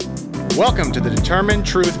Welcome to the Determined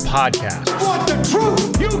Truth Podcast. Want the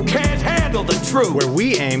truth? You can't handle the truth. Where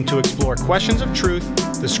we aim to explore questions of truth,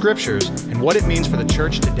 the scriptures, and what it means for the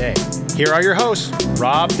church today. Here are your hosts,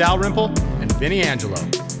 Rob Dalrymple and Vinny Angelo.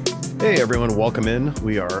 Hey everyone, welcome in.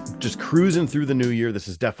 We are just cruising through the new year. This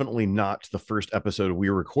is definitely not the first episode we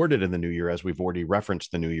recorded in the new year, as we've already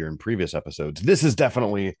referenced the new year in previous episodes. This is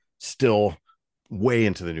definitely still way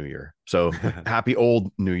into the new year. So happy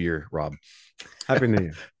old new year, Rob. Happy New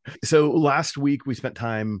Year. So last week we spent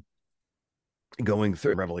time going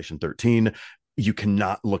through Revelation 13. You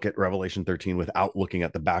cannot look at Revelation 13 without looking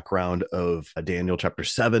at the background of Daniel chapter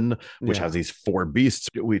 7, which has these four beasts.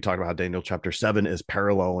 We talked about how Daniel chapter 7 is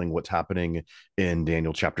paralleling what's happening in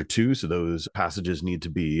Daniel chapter 2. So those passages need to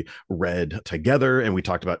be read together. And we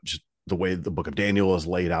talked about just the way the book of Daniel is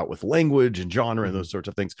laid out with language and genre and those sorts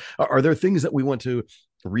of things. Are there things that we want to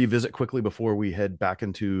revisit quickly before we head back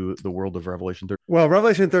into the world of Revelation 13? Well,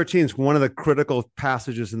 Revelation 13 is one of the critical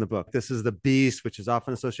passages in the book. This is the beast, which is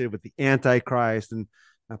often associated with the Antichrist and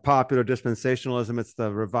popular dispensationalism. It's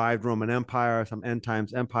the revived Roman Empire, some end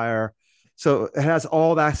times empire. So it has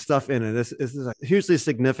all that stuff in it. This is a hugely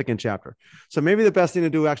significant chapter. So maybe the best thing to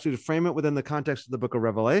do actually to frame it within the context of the book of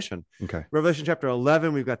Revelation. Okay. Revelation chapter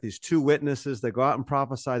 11, we've got these two witnesses. They go out and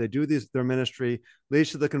prophesy. They do their ministry,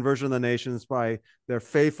 leads to the conversion of the nations by their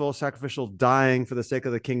faithful, sacrificial dying for the sake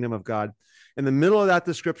of the kingdom of God. In the middle of that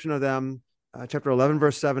description of them, chapter 11,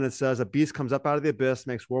 verse 7, it says, a beast comes up out of the abyss,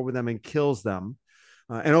 makes war with them and kills them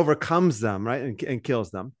and overcomes them, right? And kills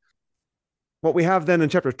them. What we have then in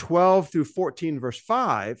chapter 12 through 14, verse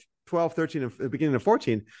 5, 12, 13, and the beginning of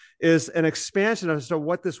 14, is an expansion as to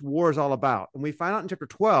what this war is all about. And we find out in chapter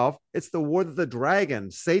 12, it's the war that the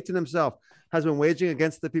dragon, Satan himself, has been waging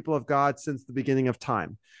against the people of God since the beginning of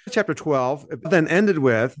time. Chapter 12 then ended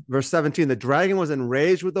with, verse 17, the dragon was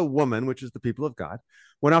enraged with the woman, which is the people of God,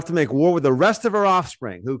 went off to make war with the rest of her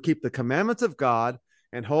offspring, who keep the commandments of God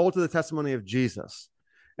and hold to the testimony of Jesus.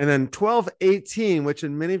 And then 12:18, which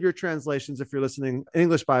in many of your translations, if you're listening,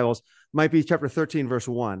 English Bibles, might be chapter 13, verse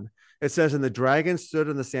 1. It says, and the dragon stood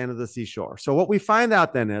in the sand of the seashore. So what we find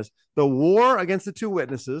out then is the war against the two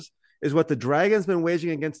witnesses is what the dragon's been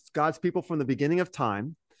waging against God's people from the beginning of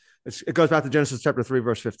time. It goes back to Genesis chapter 3,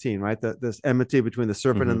 verse 15, right? This enmity between the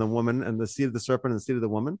serpent and the woman, and the seed of the serpent and the seed of the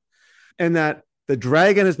woman. And that the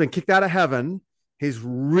dragon has been kicked out of heaven. He's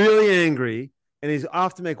really angry. And he's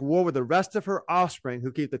off to make war with the rest of her offspring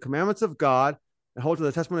who keep the commandments of God and hold to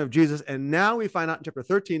the testimony of Jesus. And now we find out in chapter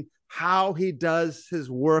 13 how he does his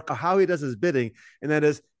work, or how he does his bidding. And that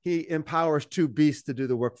is, he empowers two beasts to do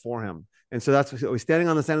the work for him. And so that's what we're standing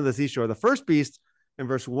on the sand of the seashore. The first beast in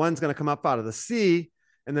verse 1 is going to come up out of the sea.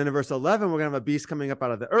 And then in verse 11, we're going to have a beast coming up out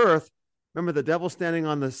of the earth. Remember, the devil's standing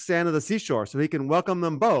on the sand of the seashore, so he can welcome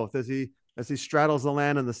them both as he straddles the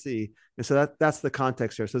land and the sea. And so that's the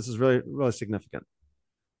context here. So this is really, really significant.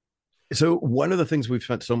 So one of the things we've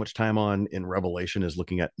spent so much time on in Revelation is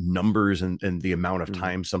looking at numbers and the amount of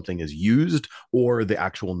time something is used, or the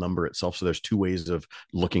actual number itself. So there's two ways of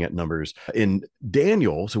looking at numbers. In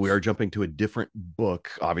Daniel, so we are jumping to a different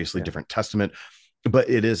book, obviously different testament, but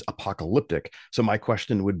it is apocalyptic. So my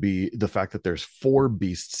question would be the fact that there's four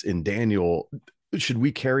beasts in Daniel. Should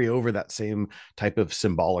we carry over that same type of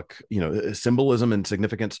symbolic, symbolism and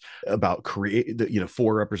significance about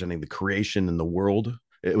four representing the creation and the world?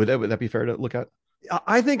 Would that be fair to look at?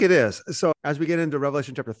 I think it is. So as we get into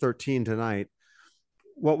Revelation chapter 13 tonight,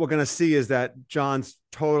 what we're going to see is that John's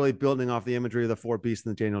totally building off the imagery of the four beasts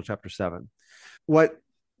in Daniel chapter 7. What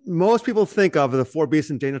most people think of the four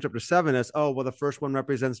beasts in Daniel chapter 7 as, oh, well, the first one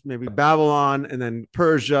represents maybe Babylon, and then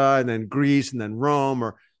Persia, and then Greece, and then Rome,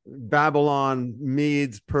 or Babylon,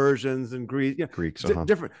 Medes, Persians, and Greeks,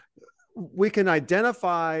 different. We can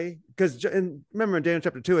identify, because remember in Daniel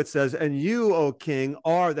chapter 2, it says, and you, O king,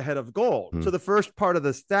 are the head of gold. So the first part of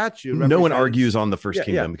the statue, no one argues on the first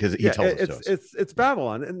kingdom because he tells us it's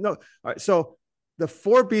Babylon. And all right, so the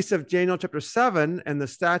four beasts of Daniel chapter 7 and the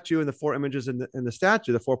statue and the four images in the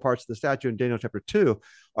statue, the four parts of the statue in Daniel chapter 2,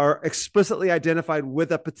 are explicitly identified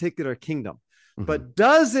with a particular kingdom. But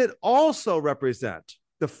does it also represent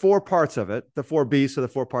the four parts of it, the four beasts, or the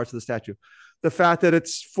four parts of the statue? The fact that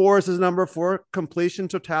it's four is a number for completion,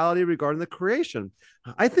 totality regarding the creation.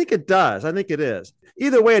 I think it does. I think it is.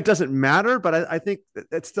 Either way, it doesn't matter, but I think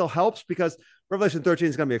it still helps, because Revelation 13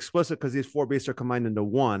 is going to be explicit because these four beasts are combined into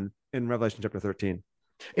one in Revelation chapter 13.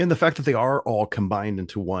 And the fact that they are all combined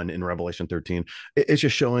into one in Revelation 13, it's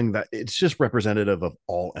just showing that it's just representative of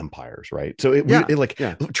all empires, right? So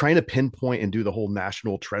trying to pinpoint and do the whole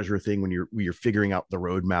national treasure thing when you're figuring out the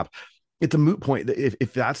roadmap, it's a moot point.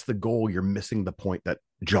 If that's the goal, you're missing the point that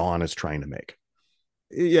John is trying to make.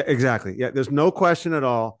 Yeah, exactly. Yeah, there's no question at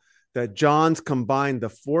all that John's combined the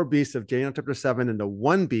four beasts of Daniel chapter 7 into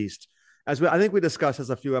one beast, I think we discussed this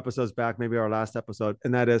a few episodes back, maybe our last episode,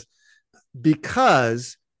 and that is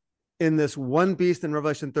because in this one beast in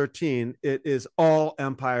Revelation 13, it is all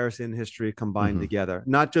empires in history combined together,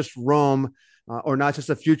 not just Rome, or not just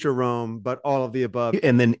a future Rome, but all of the above.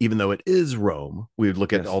 And then even though it is Rome, we would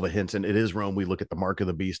look at all the hints, and it is Rome. We look at the mark of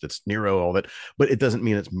the beast, it's Nero, all that, but it doesn't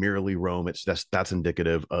mean it's merely Rome. That's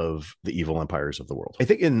indicative of the evil empires of the world. I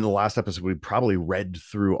think in the last episode, we probably read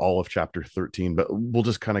through all of chapter 13, but we'll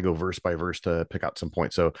just kind of go verse by verse to pick out some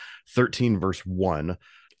points. So 13 verse 1.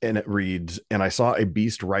 And it reads, "And I saw a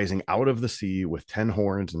beast rising out of the sea with 10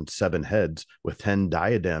 horns and 7 heads, with 10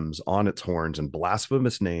 diadems on its horns and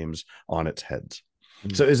blasphemous names on its heads."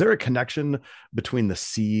 So is there a connection between the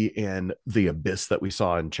sea and the abyss that we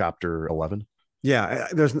saw in chapter 11? Yeah,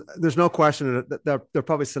 there's no question that they're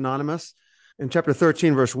probably synonymous. In chapter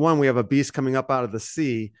 13, verse 1, we have a beast coming up out of the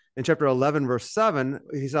sea. In chapter 11, verse 7,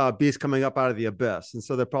 he saw a beast coming up out of the abyss. And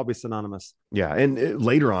so they're probably synonymous. Yeah. And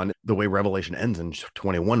later on, the way Revelation ends in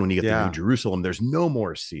 21, when you get to New Jerusalem, there's no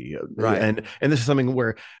more sea. Right. And this is something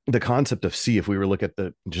where the concept of sea, if we were to look at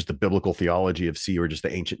just the biblical theology of sea, or just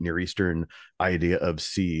the ancient Near Eastern idea of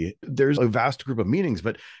sea, there's a vast group of meanings,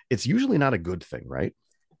 but it's usually not a good thing, right?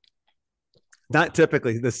 Not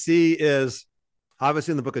typically. The sea is,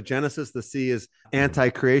 obviously in the book of Genesis, the sea is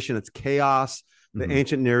anti-creation. It's chaos. The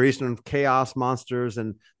ancient Near Eastern chaos monsters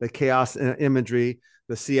and the chaos imagery.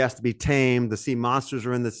 The sea has to be tamed. The sea monsters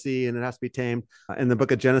are in the sea and it has to be tamed. In the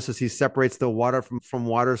book of Genesis, he separates the water from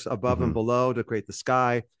waters above and below to create the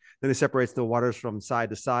sky. Then he separates the waters from side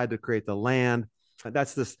to side to create the land.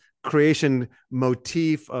 That's this creation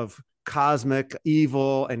motif of cosmic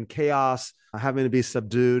evil and chaos having to be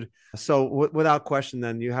subdued. So without question,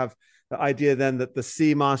 then you have the idea then that the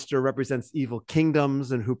sea monster represents evil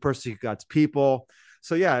kingdoms and who persecute God's people.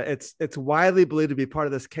 So yeah, it's widely believed to be part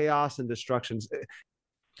of this chaos and destruction.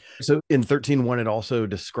 So in 13:1, it also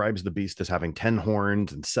describes the beast as having 10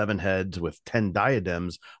 horns and 7 heads with 10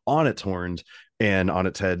 diadems on its horns, and on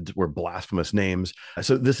its heads were blasphemous names.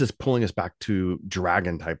 So this is pulling us back to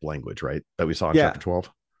dragon type language, right? That we saw in chapter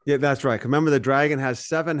 12. Yeah, that's right. Remember, the dragon has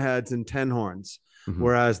 7 heads and 10 horns.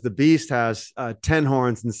 Whereas the beast has 10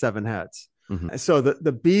 horns and 7 heads. So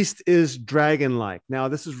the beast is dragon-like. Now,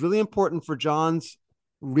 this is really important for John's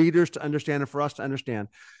readers to understand and for us to understand.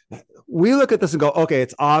 We look at this and go, okay,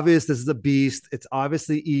 it's obvious this is a beast. It's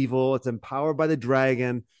obviously evil. It's empowered by the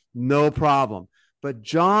dragon. No problem. But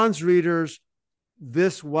John's readers,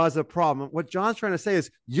 this was a problem. What John's trying to say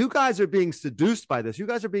is, you guys are being seduced by this. You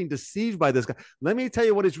guys are being deceived by this guy. Let me tell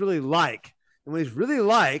you what he's really like. And what he's really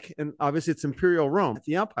like, and obviously it's Imperial Rome,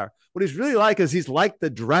 the empire, what he's really like is he's like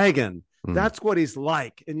the dragon. That's what he's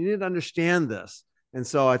like. And you need to understand this. And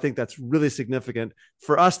so I think that's really significant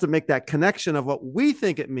for us to make that connection of what we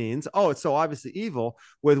think it means. Oh, it's so obviously evil,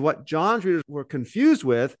 with what John's readers were confused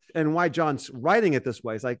with and why John's writing it this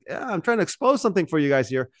way. It's like, I'm trying to expose something for you guys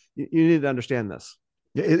here. You need to understand this.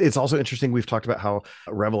 It's also interesting. We've talked about how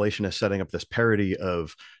Revelation is setting up this parody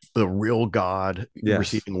of the real God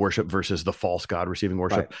receiving worship versus the false God receiving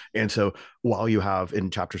worship. Right. And so while you have in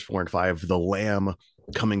chapters 4 and 5, the Lamb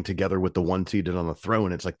coming together with the one seated on the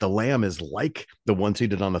throne, it's like the Lamb is like the one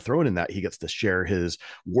seated on the throne in that he gets to share his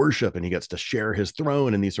worship and he gets to share his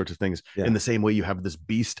throne and these sorts of things. In the same way, you have this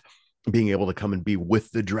beast being able to come and be with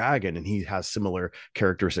the dragon, and he has similar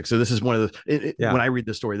characteristics. So this is one of the, when I read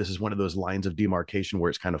this story, this is one of those lines of demarcation where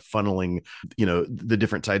it's kind of funneling, the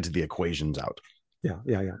different sides of the equations out.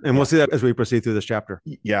 And we'll see that as we proceed through this chapter.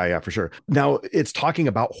 Yeah, for sure. Now it's talking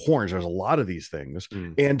about horns. There's a lot of these things.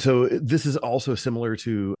 And so this is also similar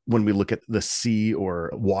to when we look at the sea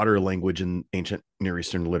or water language in ancient Near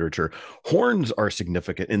Eastern literature. Horns are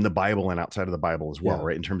significant in the Bible and outside of the Bible as well,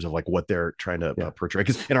 right? In terms of like what they're trying to portray.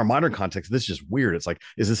 Because in our modern context, this is just weird. It's like,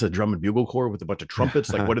 is this a drum and bugle corps with a bunch of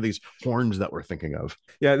trumpets? Like, what are these horns that we're thinking of?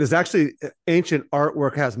 Yeah, there's actually ancient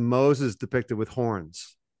artwork has Moses depicted with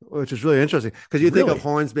horns, which is really interesting because you think of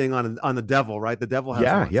horns being on the devil, right? The devil has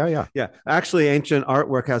horns. Yeah. Actually, ancient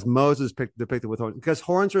artwork has Moses depicted with horns because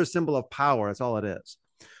horns are a symbol of power. That's all it is.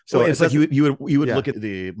 So it's like you would look at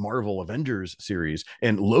the Marvel Avengers series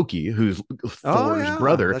and Loki, who's Thor's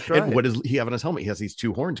brother. Right. And what does he have on his helmet? He has these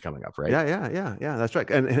 2 horns coming up, right? Yeah. That's right.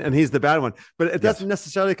 And he's the bad one, but it doesn't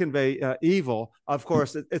necessarily convey evil. Of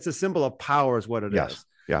course, it's a symbol of power, is what it is.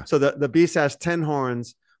 Yeah. So the beast has 10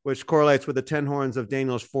 horns which correlates with the 10 horns of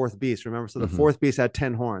Daniel's fourth beast. Remember, so the Mhm. fourth beast had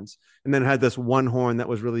 10 horns, and then it had this one horn that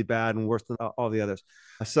was really bad and worse than all the others.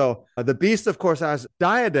 So the beast, of course, has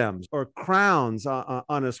diadems or crowns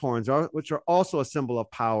on his horns, which are also a symbol of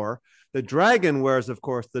power. The dragon wears, of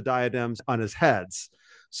course, the diadems on his heads.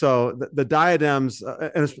 So the diadems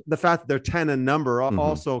and the fact that they're 10 in number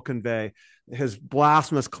also convey his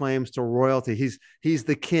blasphemous claims to royalty. He's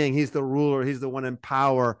the king, he's the ruler, he's the one in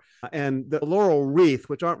power. And the laurel wreath,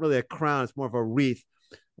 which aren't really a crown, it's more of a wreath,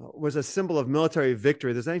 was a symbol of military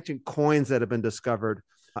victory. There's ancient coins that have been discovered,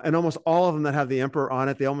 and almost all of them that have the emperor on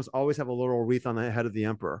it, they almost always have a laurel wreath on the head of the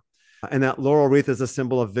emperor. And that laurel wreath is a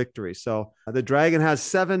symbol of victory. So the dragon has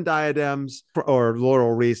 7 diadems or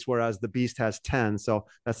laurel wreaths, whereas the beast has 10. So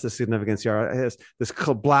that's the significance here. It has this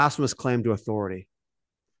blasphemous claim to authority.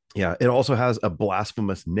 Yeah, it also has a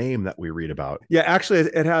blasphemous name that we read about. Yeah, actually,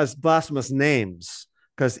 it has blasphemous names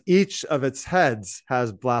because each of its heads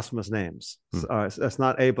has blasphemous names. That's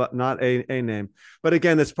not a name. But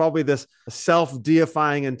again, it's probably this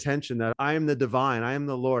self-deifying intention that I am the divine, I am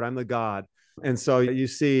the Lord, I'm the God. And so you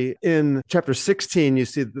see in chapter 16, you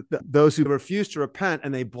see those who refuse to repent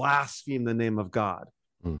and they blaspheme the name of God.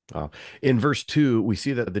 In verse 2, we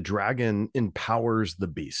see that the dragon empowers the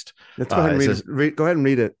beast. Let's go ahead and go ahead and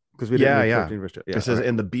read it. Because we didn't read 14, verse 2. It says,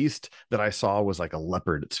 and the beast that I saw was like a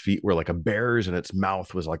leopard. Its feet were like a bear's, and its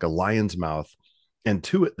mouth was like a lion's mouth. And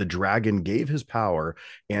to it, the dragon gave his power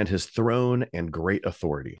and his throne and great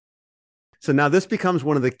authority. So now this becomes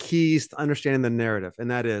one of the keys to understanding the narrative,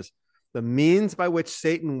 and that is the means by which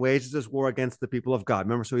Satan wages his war against the people of God.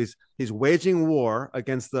 Remember, so he's waging war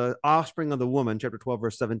against the offspring of the woman, chapter 12,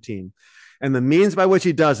 verse 17. And the means by which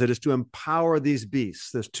he does it is to empower these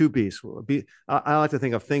beasts. There's 2 beasts. I like to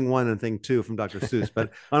think of thing 1 and thing 2 from Dr. Seuss,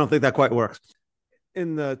 but I don't think that quite works.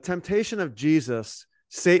 In the temptation of Jesus,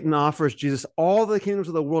 Satan offers Jesus, all the kingdoms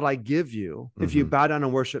of the world I give you if you bow down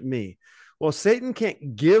and worship me. Well, Satan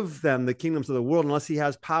can't give them the kingdoms of the world unless he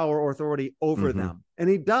has power or authority over them. And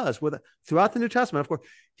he does throughout the New Testament. Of course,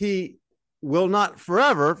 he will not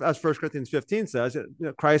forever, as 1 Corinthians 15 says,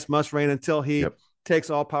 Christ must reign until he takes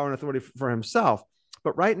all power and authority for himself.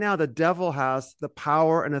 But right now, the devil has the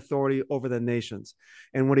power and authority over the nations.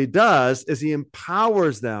 And what he does is he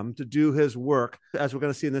empowers them to do his work, as we're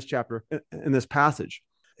going to see in this chapter, in this passage.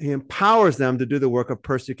 He empowers them to do the work of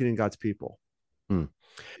persecuting God's people.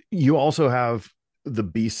 You also have the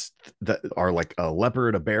beasts that are like a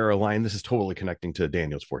leopard, a bear, a lion. This is totally connecting to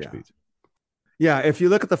Daniel's 4 beasts. Yeah, if you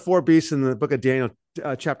look at the 4 beasts in the book of Daniel,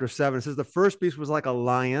 chapter 7, it says the first beast was like a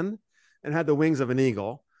lion and had the wings of an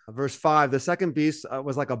eagle. Verse 5, the second beast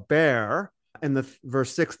was like a bear. And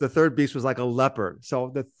verse 6, the third beast was like a leopard.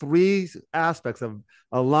 So the 3 aspects of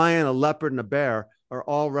a lion, a leopard, and a bear are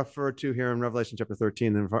all referred to here in Revelation chapter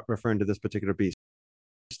 13 and referring to this particular beast.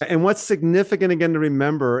 And what's significant again to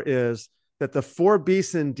remember is that the 4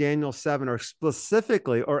 beasts in Daniel 7 are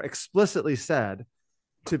specifically or explicitly said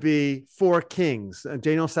to be 4 kings. In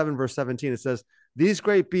Daniel 7, verse 17, it says, these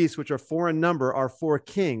great beasts, which are 4 in number, are 4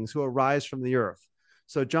 kings who arise from the earth.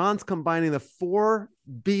 So John's combining the 4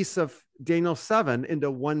 beasts of Daniel 7 into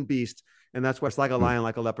one beast. And that's why it's like a lion,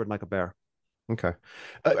 like a leopard, like a bear. Okay.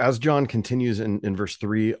 As John continues in verse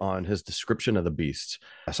 3 on his description of the beasts,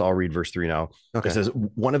 so I'll read verse 3 now. Okay. It says,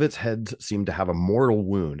 one of its heads seemed to have a mortal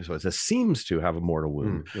wound. So it says, seems to have a mortal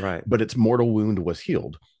wound, right? But its mortal wound was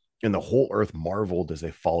healed. And the whole earth marveled as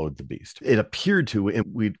they followed the beast. It appeared to, and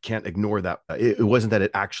we can't ignore that. It wasn't that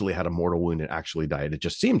it actually had a mortal wound and actually died. It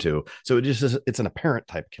just seemed to. So it's an apparent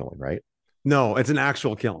type killing, right? No, it's an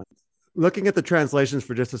actual killing. Looking at the translations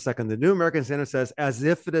for just a second, the New American Standard says, as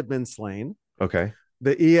if it had been slain. Okay.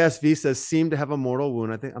 The ESV says, seemed to have a mortal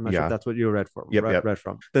wound. I'm not sure if that's what you read from. Read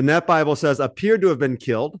from. The Net Bible says, appeared to have been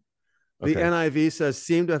killed. The NIV says,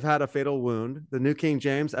 seemed to have had a fatal wound. The New King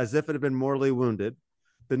James, as if it had been mortally wounded.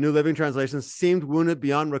 The New Living Translation, seemed wounded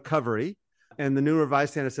beyond recovery. And the New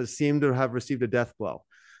Revised Standard says, seemed to have received a death blow.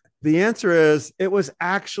 The answer is, it was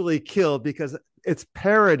actually killed because it's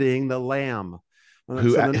parodying the lamb.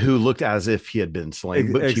 Who looked as if he had been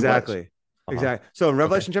slain. But exactly. Exactly. So in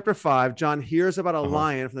Revelation chapter 5, John hears about a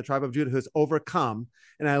lion from the tribe of Judah who's overcome.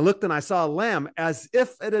 And I looked and I saw a lamb as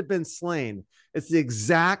if it had been slain. It's the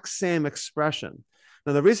exact same expression.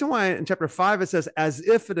 Now, the reason why in chapter 5 it says as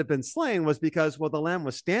if it had been slain was because, well, the lamb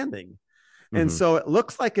was standing. And so it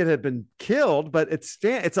looks like it had been killed, but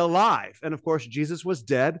it's alive. And of course, Jesus was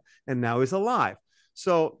dead and now he's alive.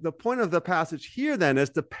 So the point of the passage here then is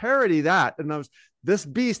to parody that. And this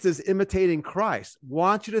beast is imitating Christ,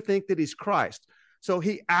 wants you to think that he's Christ. So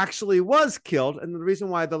he actually was killed. And the reason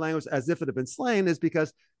why the language as if it had been slain is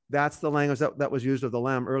because That's the language that was used of the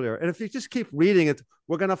lamb earlier. And if you just keep reading it,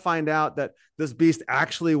 we're going to find out that this beast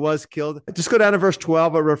actually was killed. Just go down to verse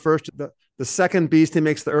 12. It refers to the second beast. He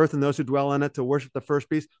makes the earth and those who dwell in it to worship the first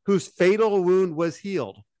beast, whose fatal wound was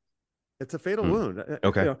healed. It's a fatal wound.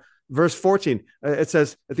 Okay. Verse 14, it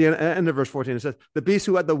says, at the end of verse 14, it says, the beast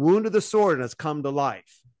who had the wound of the sword and has come to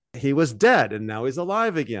life. He was dead and now he's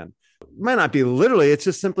alive again. It might not be literally, it's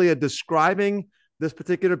just simply a describing this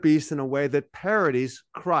particular beast in a way that parodies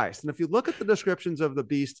Christ. And if you look at the descriptions of the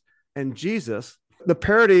beast and Jesus, the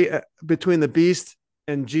parody between the beast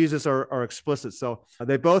and Jesus are explicit. So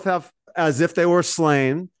they both have as if they were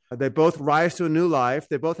slain. They both rise to a new life.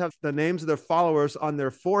 They both have the names of their followers on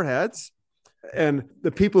their foreheads. And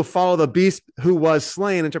the people follow the beast who was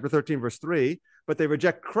slain in chapter 13, verse 3, but they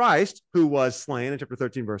reject Christ who was slain in chapter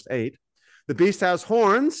 13, verse 8. The beast has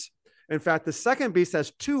horns. In fact, the second beast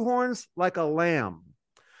has 2 horns like a lamb.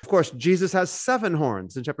 Of course, Jesus has 7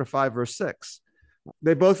 horns in chapter 5, verse 6.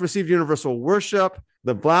 They both received universal worship.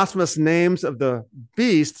 The blasphemous names of the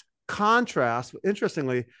beast contrast,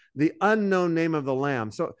 interestingly, the unknown name of the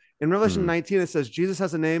lamb. So in Revelation 19, it says Jesus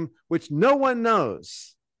has a name which no one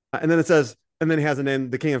knows. And then it says, and then he has a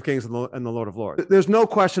name, the King of Kings and the Lord of Lords. There's no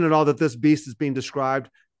question at all that this beast is being described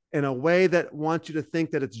in a way that wants you to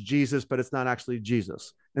think that it's Jesus, but it's not actually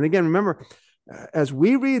Jesus. And again, remember, as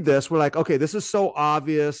we read this, we're like, okay, this is so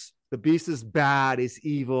obvious. The beast is bad. He's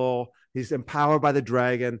evil. He's empowered by the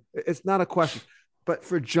dragon. It's not a question. But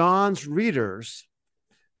for John's readers,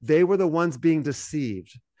 they were the ones being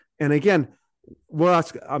deceived. And again,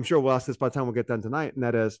 I'm sure we'll ask this by the time we get done tonight, and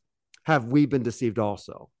that is, have we been deceived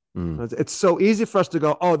also? It's so easy for us to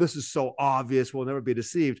go, oh, this is so obvious, we'll never be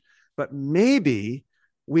deceived. But maybe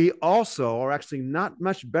we also are actually not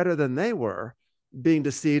much better than they were being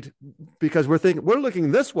deceived, because we're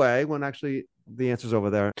looking this way when actually the answer's over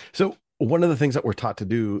there. So one of the things that we're taught to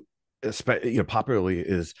do, popularly,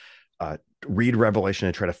 is read Revelation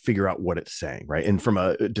and try to figure out what it's saying, right? And from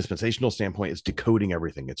a dispensational standpoint, it's decoding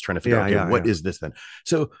everything. It's trying to figure out, what is this then?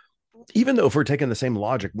 So even though if we're taking the same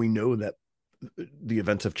logic, we know that the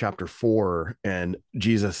events of chapter 4 and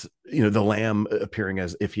Jesus, the lamb appearing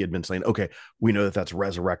as if he had been slain. Okay, we know that that's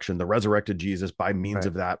resurrection. The resurrected Jesus, by means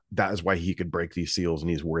of that is why he could break these seals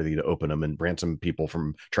and he's worthy to open them and ransom people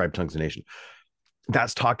from tribe, tongues, and nation.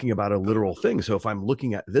 That's talking about a literal thing. So if I'm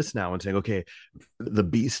looking at this now and saying, okay, the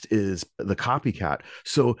beast is the copycat.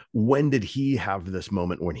 So when did he have this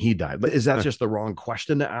moment when he died? But is that just the wrong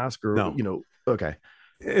question to ask? Or, no. Okay.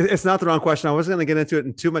 It's not the wrong question. I wasn't going to get into it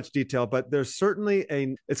in too much detail, but there's certainly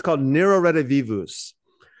it's called Nero Redivivus.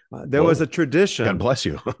 There was a tradition. God bless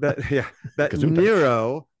you. that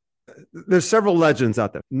Nero, there's several legends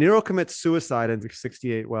out there. Nero commits suicide in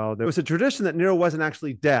 68. Well, there was a tradition that Nero wasn't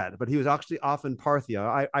actually dead, but he was actually off in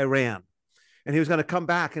Parthia, Iran. And he was going to come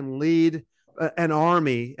back and lead an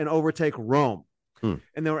army and overtake Rome. And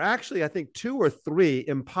there were actually, I think, 2 or 3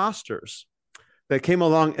 imposters that came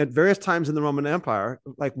along at various times in the Roman Empire,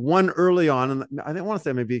 like one early on, and I want to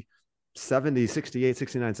say maybe 70, 68,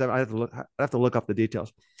 69, 70. I have to look up the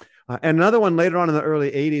details. And another one later on in the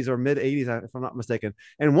early 80s or mid 80s, if I'm not mistaken.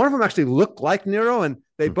 And one of them actually looked like Nero, and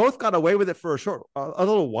they both got away with it for a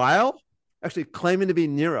little while, actually claiming to be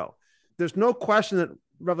Nero. There's no question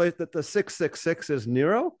that the 666 is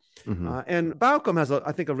Nero. And Bauckham has,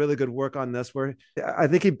 I think, a really good work on this, where I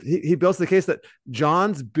think he builds the case that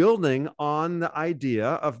John's building on the idea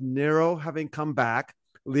of Nero having come back,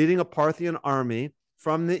 leading a Parthian army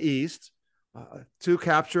from the east to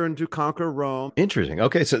capture and to conquer Rome. Interesting.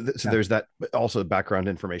 Okay, so there's that also background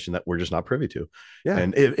information that we're just not privy to. Yeah,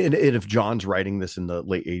 and if John's writing this in the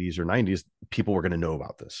late 80s or 90s, people were going to know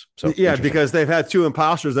about this. So because they've had 2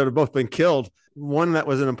 imposters that have both been killed. One that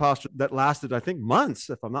was an imposter that lasted, I think, months,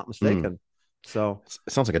 if I'm not mistaken. So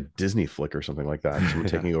it sounds like a Disney flick or something like that. Someone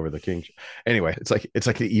taking over the king. Anyway, it's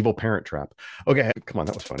like the evil Parent Trap. Okay, come on,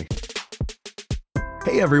 that was funny.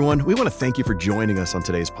 Hey everyone, we want to thank you for joining us on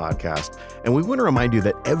today's podcast. And we want to remind you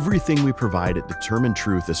that everything we provide at Determined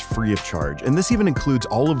Truth is free of charge. And this even includes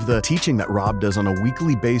all of the teaching that Rob does on a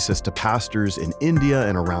weekly basis to pastors in India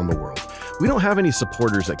and around the world. We don't have any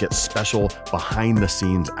supporters that get special behind the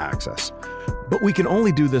scenes access. But we can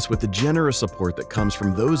only do this with the generous support that comes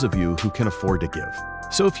from those of you who can afford to give.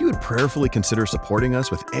 So if you would prayerfully consider supporting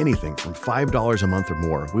us with anything from $5 a month or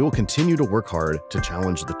more, we will continue to work hard to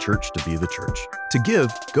challenge the church to be the church. To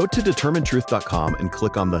give, go to determinedtruth.com and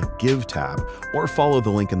click on the Give tab, or follow the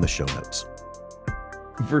link in the show notes.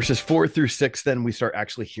 Verses 4 through 6, then we start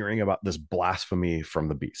actually hearing about this blasphemy from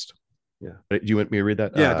the beast. Yeah. Do you want me to read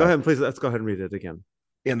that? Yeah, go ahead, please. Let's go ahead and read it again.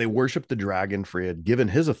 And they worshiped the dragon, for he had given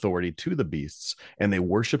his authority to the beasts, and they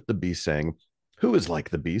worshiped the beast, saying, Who is like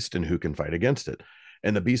the beast, and who can fight against it?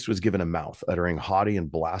 And the beast was given a mouth, uttering haughty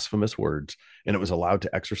and blasphemous words, and it was allowed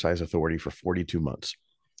to exercise authority for 42 months.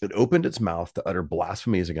 It opened its mouth to utter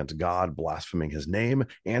blasphemies against God, blaspheming his name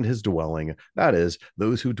and his dwelling, that is,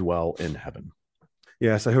 those who dwell in heaven.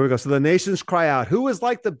 Yeah, so here we go. So the nations cry out, who is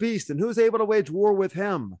like the beast, and who is able to wage war with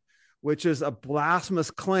him? Which is a blasphemous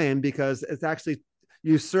claim because it's actually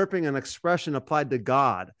usurping an expression applied to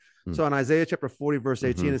God. So in Isaiah chapter 40, verse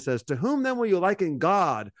 18, it says, to whom then will you liken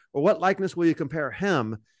God, or what likeness will you compare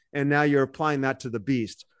him? And now you're applying that to the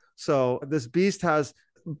beast. So this beast has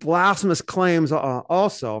blasphemous claims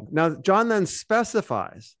also. Now, John then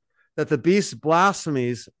specifies that the beast's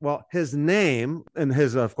blasphemies, well, his name, and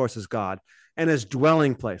his, of course, is God, and his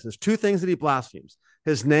dwelling place. There's two things that he blasphemes,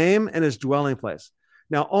 his name and his dwelling place.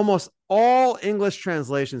 Now, almost all English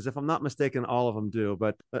translations, if I'm not mistaken, all of them do,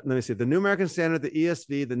 but let me see, the New American Standard, the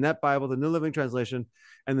ESV, the Net Bible, the New Living Translation,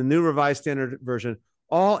 and the New Revised Standard Version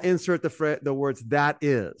all insert the words, that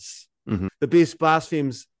is. The beast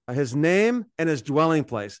blasphemes his name and his dwelling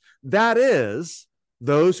place. That is,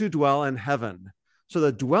 those who dwell in heaven. So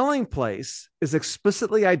the dwelling place is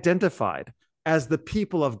explicitly identified as the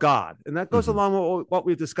people of God. And that goes along with what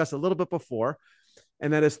we've discussed a little bit before.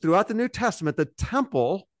 And that is throughout the New Testament, the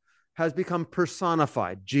temple has become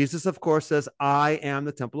personified. Jesus, of course, says, I am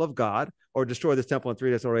the temple of God, or destroy this temple in 3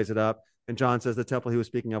 days, I'll raise it up. And John says the temple he was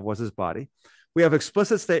speaking of was his body. We have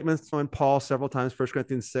explicit statements from Paul several times, 1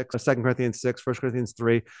 Corinthians 6, 2 Corinthians 6, 1 Corinthians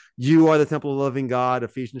 3. You are the temple of the living God,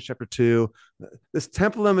 Ephesians chapter 2. This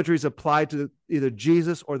temple imagery is applied to either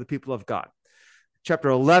Jesus or the people of God. Chapter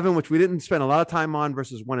 11, which we didn't spend a lot of time on,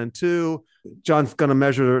 verses 1 and 2. John's going to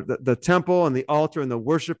measure the temple and the altar and the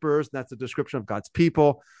worshipers. And that's a description of God's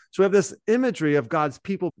people. So we have this imagery of God's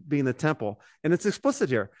people being the temple. And it's explicit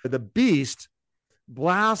here. The beast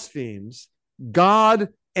blasphemes God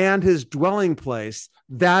and his dwelling place.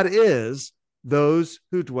 That is, those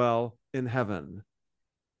who dwell in heaven.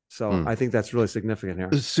 So I think that's really significant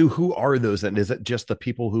here. So who are those then? Is it just the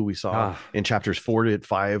people who we saw in chapters 4 to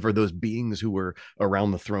 5, or those beings who were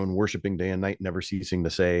around the throne worshiping day and night, never ceasing to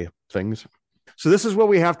say things? So this is where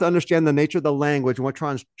we have to understand the nature of the language and what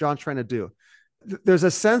John's trying to do. There's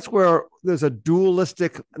a sense where there's a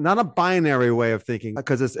dualistic, not a binary way of thinking,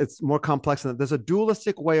 because it's more complex than that. There's a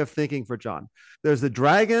dualistic way of thinking for John. There's the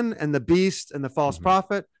dragon and the beast and the false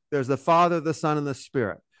prophet. There's the Father, the Son, and the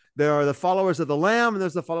Spirit. There are the followers of the Lamb, and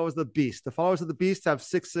there's the followers of the beast. The followers of the beast have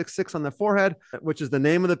 666 on their forehead, which is the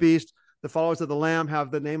name of the beast. The followers of the Lamb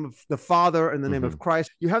have the name of the Father and the name of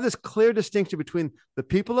Christ. You have this clear distinction between the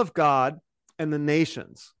people of God and the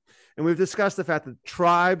nations. And we've discussed the fact that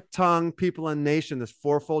tribe, tongue, people, and nation, this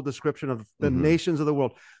fourfold description of the nations of the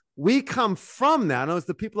world. We come from that. As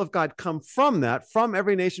the people of God come from that, from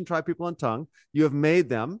every nation, tribe, people, and tongue. You have made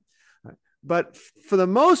them. But for the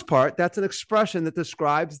most part, that's an expression that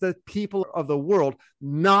describes the people of the world,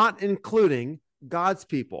 not including God's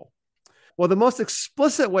people. Well, the most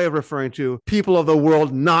explicit way of referring to people of the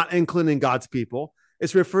world, not including God's people,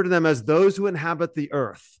 is refer to them as those who inhabit the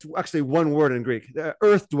earth. Actually, one word in Greek,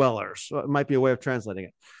 earth dwellers. So it might be a way of translating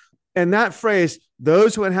it. And that phrase,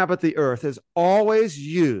 those who inhabit the earth, is always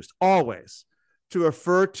used, always, to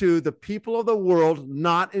refer to the people of the world,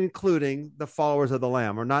 not including the followers of the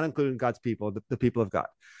Lamb, or not including God's people, the people of God.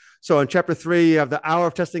 So in chapter 3, you have the hour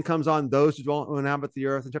of testing comes on those who inhabit the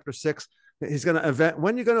earth. In chapter 6, he's going to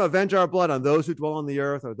when you're going to avenge our blood on those who dwell on the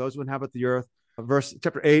earth, or those who inhabit the earth.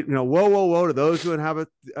 Chapter 8, woe, woe, woe to those who inhabit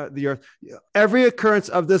the earth. Every occurrence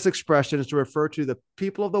of this expression is to refer to the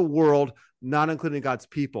people of the world, not including God's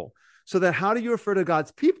people. So then how do you refer to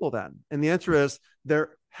God's people then? And the answer is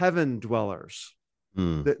they're heaven dwellers.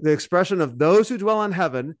 The expression of those who dwell in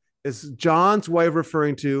heaven is John's way of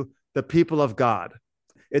referring to the people of God.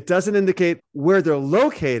 It doesn't indicate where they're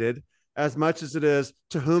located as much as it is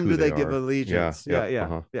to whom do they give allegiance.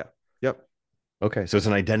 Yep. Okay, so it's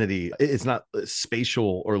an identity. It's not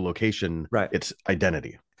spatial or location. Right. It's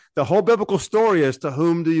identity. The whole biblical story is to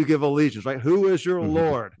whom do you give allegiance, right? Who is your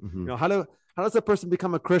Lord? How does a person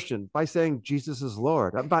become a Christian? By saying Jesus is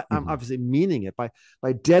Lord. I'm obviously meaning it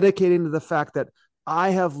by dedicating to the fact that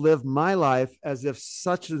I have lived my life as if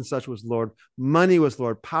such and such was Lord. Money was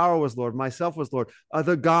Lord. Power was Lord. Myself was Lord.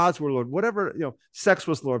 Other gods were Lord. Whatever, sex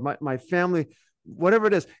was Lord. My family, whatever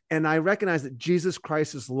it is. And I recognize that Jesus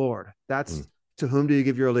Christ is Lord. That's to whom do you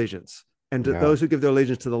give your allegiance? And to those who give their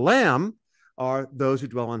allegiance to the Lamb are those who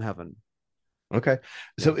dwell in heaven. Okay.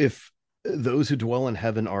 So if those who dwell in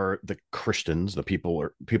heaven are the Christians, the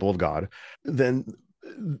people of God, then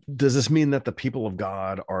does this mean that the people of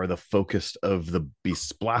God are the focus of the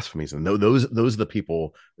beast's blasphemies? And those are the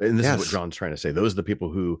people, and this is what John's trying to say. Those are the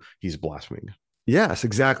people who he's blaspheming. Yes,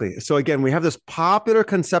 exactly. So again, we have this popular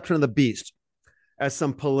conception of the beast as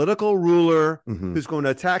some political ruler who's going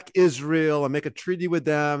to attack Israel and make a treaty with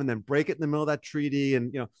them and then break it in the middle of that treaty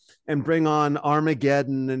and, and bring on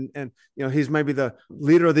Armageddon. And he's maybe the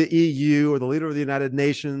leader of the EU or the leader of the United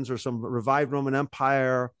Nations or some revived Roman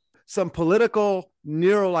Empire, some political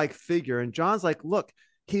Nero-like figure. And John's like, look,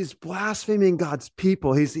 he's blaspheming God's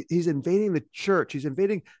people. He's invading the church.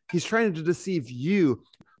 He's trying to deceive you.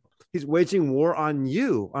 He's waging war on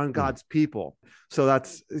you, on God's people. So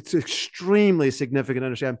it's extremely significant to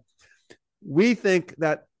understand. We think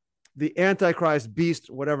that the Antichrist beast,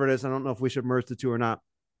 whatever it is, I don't know if we should merge the two or not,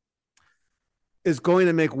 is going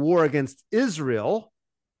to make war against Israel.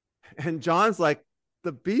 And John's like,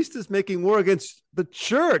 the beast is making war against the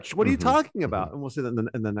church. What are you talking about? And we'll see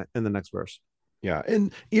that in the next verse. Yeah.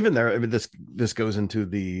 And even there, I mean, this goes into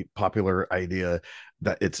the popular idea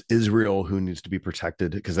that it's Israel who needs to be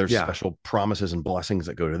protected because there's special promises and blessings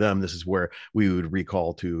that go to them. This is where we would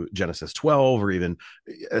recall to Genesis 12, or even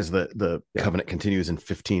as the covenant continues in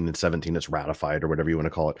 15 and 17, it's ratified or whatever you want to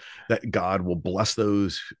call it, that God will bless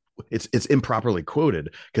those. It's improperly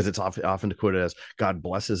quoted because it's often quoted as God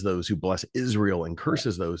blesses those who bless Israel and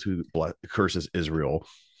curses those who curses Israel.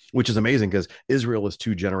 Which is amazing because Israel is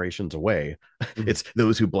 2 generations away. It's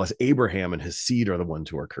those who bless Abraham and his seed are the ones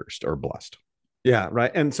who are cursed or blessed. Yeah,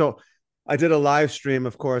 right. And so I did a live stream,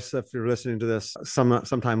 of course, if you're listening to this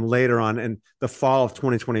sometime later on in the fall of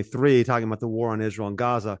 2023, talking about the war on Israel and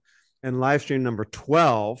Gaza. And live stream number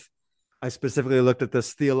 12, I specifically looked at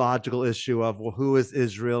this theological issue of, well, who is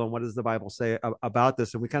Israel and what does the Bible say about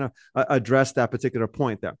this? And we kind of addressed that particular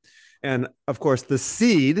point there. And of course, the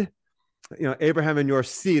seed, Abraham and your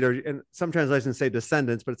seed, and some translations say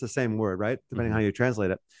descendants, but it's the same word, right? Depending on how you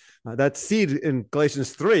translate it. That seed in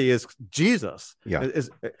Galatians 3 is Jesus. Yeah.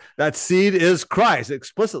 That seed is Christ. It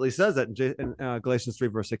explicitly says that in Galatians 3,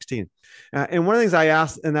 verse 16. And one of the things I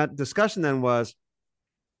asked in that discussion then was,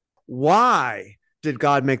 why did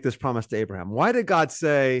God make this promise to Abraham? Why did God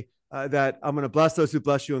say that I'm going to bless those who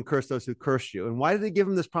bless you and curse those who curse you? And why did he give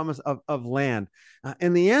him this promise of land?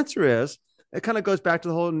 And the answer is, it kind of goes back to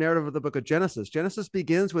the whole narrative of the book of Genesis. Genesis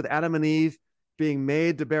begins with Adam and Eve being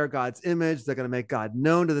made to bear God's image. They're going to make God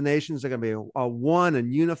known to the nations. They're going to be a one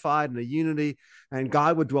and unified in a unity, and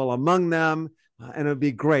God would dwell among them, and it would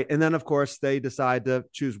be great. And then, of course, they decide to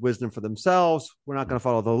choose wisdom for themselves. We're not going to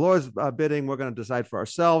follow the Lord's bidding. We're going to decide for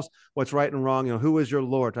ourselves what's right and wrong. Who is your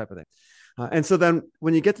Lord type of thing. And so then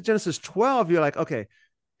when you get to Genesis 12, you're like, okay,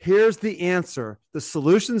 here's the answer. The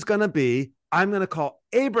solution's going to be, I'm going to call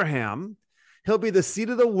Abraham. He'll be the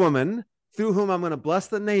seed of the woman through whom I'm going to bless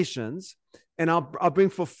the nations, and I'll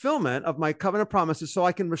bring fulfillment of my covenant promises so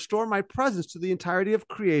I can restore my presence to the entirety of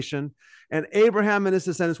creation, and Abraham and his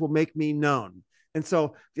descendants will make me known. And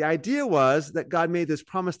so the idea was that God made this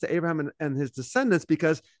promise to Abraham and his descendants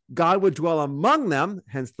because God would dwell among them,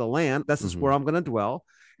 hence the land. This is where I'm going to dwell.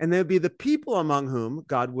 And there'd be the people among whom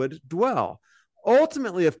God would dwell.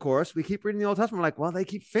 Ultimately, of course, we keep reading the Old Testament, like, well, they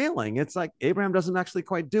keep failing. It's like Abraham doesn't actually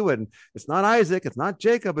quite do it. And it's not Isaac. It's not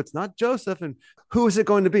Jacob. It's not Joseph. And who is it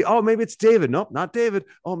going to be? Oh, maybe it's David. Nope, not David.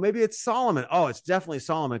 Oh, maybe it's Solomon. Oh, it's definitely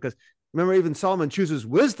Solomon. Because remember, even Solomon chooses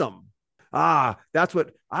wisdom. That's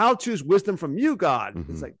what I'll choose wisdom from you, God.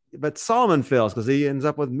 It's like, but Solomon fails because he ends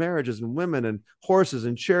up with marriages and women and horses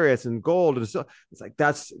and chariots and gold. And so it's like,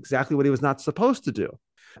 that's exactly what he was not supposed to do.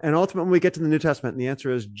 And ultimately, we get to the New Testament, and the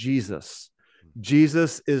answer is Jesus.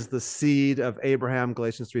 Jesus is the seed of Abraham.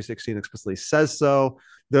 Galatians 3:16 explicitly says so.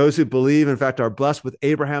 Those who believe, in fact, are blessed with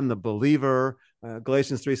Abraham, the believer.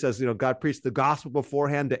 Galatians 3 says, God preached the gospel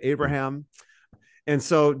beforehand to Abraham. And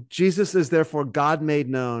so Jesus is therefore God made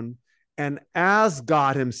known. And as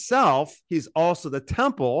God himself, he's also the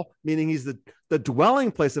temple, meaning he's the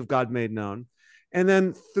dwelling place of God made known. And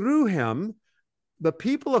then through him, the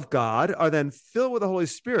people of God are then filled with the Holy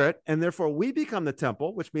Spirit, and therefore we become the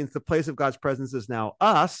temple, which means the place of God's presence is now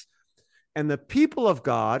us. And the people of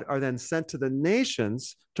God are then sent to the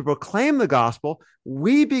nations to proclaim the gospel.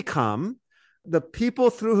 We become the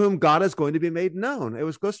people through whom God is going to be made known. It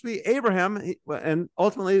was supposed to be Abraham, and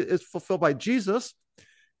ultimately it's fulfilled by Jesus.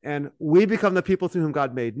 And we become the people through whom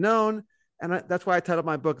God made known. And that's why I titled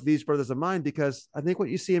my book, These Brothers of Mine, because I think what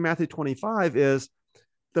you see in Matthew 25 is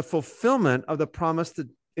the fulfillment of the promise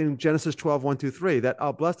in Genesis 12, 1-3, that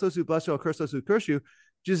I'll bless those who bless you, I'll curse those who curse you.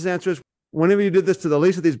 Jesus' answer is, whenever you did this to the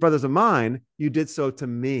least of these brothers of mine, you did so to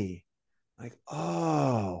me. Like,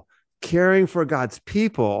 oh, caring for God's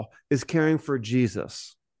people is caring for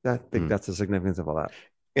Jesus. I think that's the significance of all that.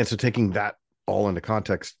 And so taking that all into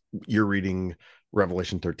context, you're reading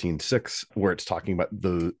Revelation 13:6, where it's talking about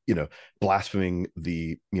the, blaspheming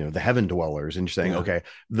the, the heaven dwellers, and you're saying, okay,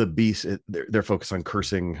 the beast, they're focused on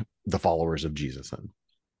cursing the followers of Jesus then.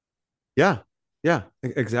 Yeah,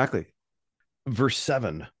 exactly. Verse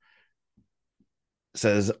 7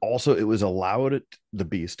 says, also it was allowed the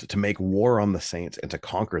beast to make war on the saints and to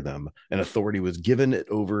conquer them, and authority was given it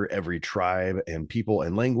over every tribe and people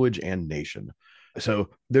and language and nation. So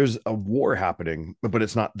there's a war happening, but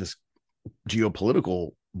it's not this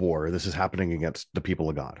geopolitical war. This is happening against the people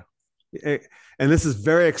of God. And this is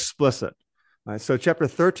very explicit. So chapter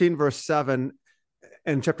 13, verse 7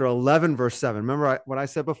 and chapter 11, verse 7. Remember what I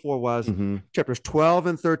said before was chapters 12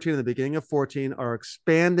 and 13 and the beginning of 14 are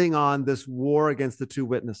expanding on this war against the two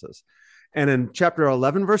witnesses. And in chapter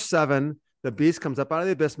 11, verse 7, the beast comes up out of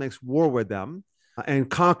the abyss, makes war with them and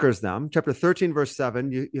conquers them. Chapter 13, verse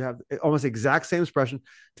 7, you have almost the exact same expression.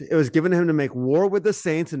 It was given to him to make war with the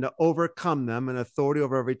saints and to overcome them, and authority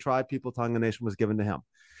over every tribe, people, tongue, and nation was given to him.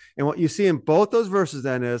 And what you see in both those verses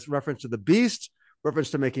then is reference to the beast,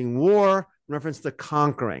 reference to making war, reference to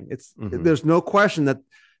conquering. There's no question that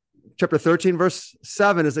chapter 13, verse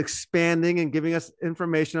 7 is expanding and giving us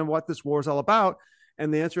information on what this war is all about.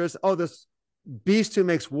 And the answer is, this beast who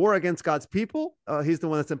makes war against God's people, he's the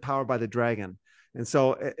one that's empowered by the dragon. And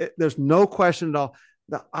so there's no question at all.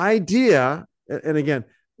 The idea, and again,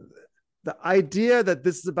 the idea that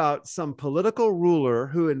this is about some political ruler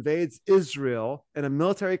who invades Israel in a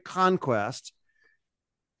military conquest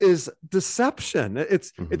is deception.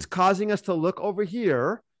 It's causing us to look over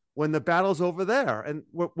here when the battle's over there. And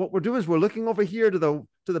what we're doing is we're looking over here to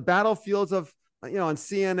the battlefields of, on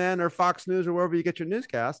CNN or Fox News or wherever you get your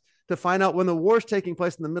newscast to find out when the war's taking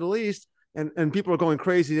place in the Middle East. And people are going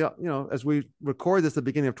crazy, as we record this at the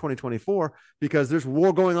beginning of 2024, because there's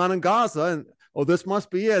war going on in Gaza, and this must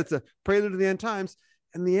be it. It's a prelude to the end times.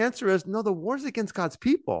 And the answer is no, the war's against God's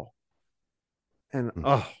people. And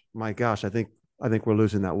oh my gosh, I think we're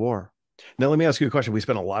losing that war. Now let me ask you a question. We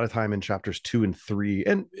spent a lot of time in chapters 2 and 3,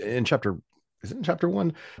 and in chapter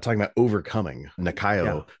 1, talking about overcoming,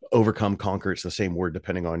 Nikao, overcome, conquer. It's the same word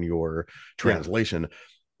depending on your translation.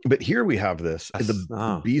 But here we have this.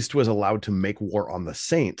 The beast was allowed to make war on the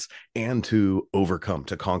saints and to overcome,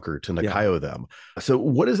 to conquer, to Nikao them. So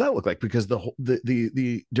what does that look like? Because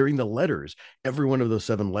the during the letters, every one of those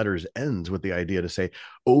 7 letters ends with the idea to say,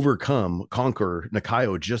 overcome, conquer,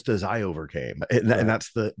 Nikao, just as I overcame. And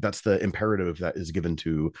that's the imperative that is given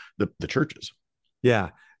to the churches. Yeah.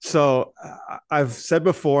 So I've said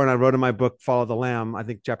before, and I wrote in my book, Follow the Lamb, I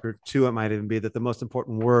think chapter 2, it might even be, that the most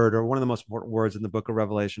important word, or one of the most important words in the book of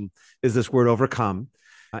Revelation, is this word overcome.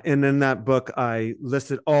 And in that book, I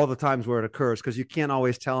listed all the times where it occurs, because you can't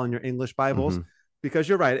always tell in your English Bibles, because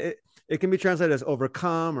you're right. It can be translated as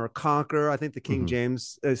overcome or conquer. I think the King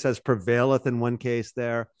James says prevaileth in one case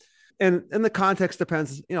there. And the context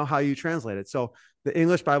depends, how you translate it. So the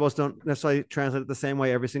English Bibles don't necessarily translate it the same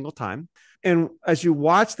way every single time. And as you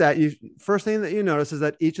watch that, first thing that you notice is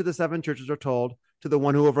that each of the 7 churches are told, to the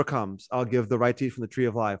one who overcomes, I'll give the right to eat from the tree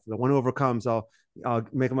of life. The one who overcomes, I'll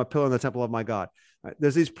make him a pillar in the temple of my God. Right?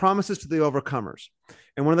 There's these promises to the overcomers.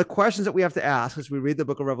 And one of the questions that we have to ask as we read the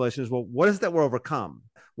book of Revelation is, well, what is it that we're overcome?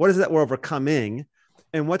 What is it that we're overcoming?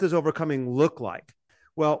 And what does overcoming look like?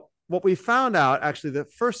 Well, what we found out, actually, the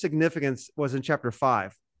first significance was in chapter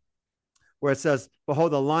 5, where it says,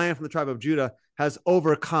 behold, the Lion from the tribe of Judah has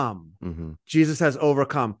overcome. Jesus has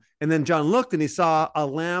overcome. And then John looked and he saw a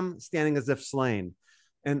lamb standing as if slain.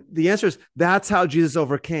 And the answer is, that's how Jesus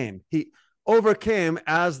overcame. He overcame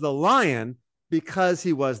as the lion because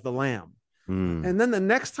he was the lamb. And then the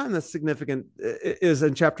next time that's significant is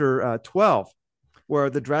in chapter 12, where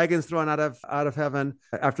the dragon's thrown out of heaven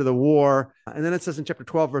after the war. And then it says in chapter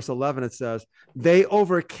 12, verse 11, it says, they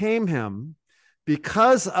overcame him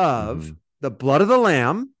because of the blood of the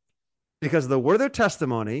lamb, because of the word of their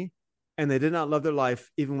testimony, and they did not love their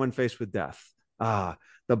life even when faced with death.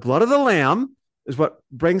 The blood of the lamb is what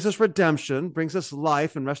brings us redemption, brings us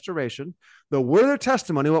life and restoration. The word of their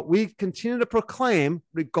testimony, what we continue to proclaim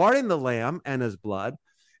regarding the lamb and his blood,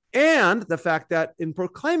 and the fact that in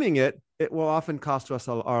proclaiming it, it will often cost us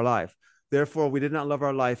our life. Therefore, we did not love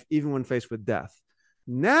our life even when faced with death.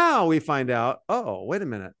 Now we find out, wait a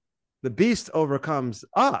minute, the beast overcomes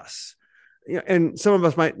us. And some of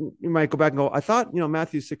us might go back and go, I thought,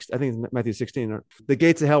 Matthew 6, I think it's Matthew 16, or the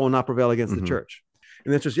gates of hell will not prevail against the church.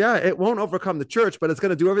 And it's just, it won't overcome the church, but it's going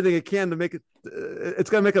to do everything it can to make it, it's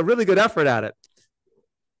going to make a really good effort at it.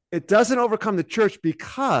 It doesn't overcome the church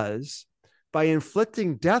because by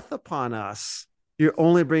inflicting death upon us, you're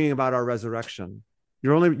only bringing about our resurrection.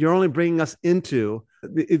 You're only bringing us into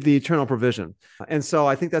the eternal provision. And so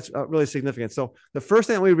I think that's really significant. So the first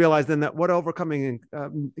thing that we realize then that what overcoming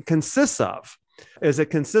consists of is it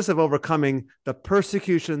consists of overcoming the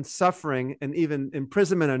persecution, suffering, and even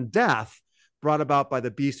imprisonment and death brought about by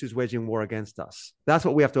the beast who's waging war against us. That's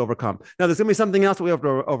what we have to overcome. Now, there's going to be something else that we have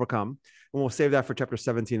to overcome, and we'll save that for chapter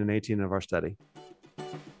 17 and 18 of our study.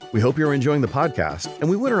 We hope you're enjoying the podcast, and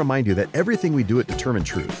we want to remind you that everything we do at Determined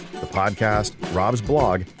Truth, the podcast, Rob's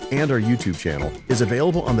blog, and our YouTube channel is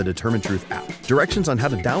available on the Determined Truth app. Directions on how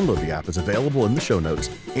to download the app is available in the show notes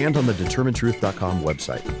and on the determinedtruth.com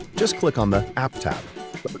website. Just click on the app tab.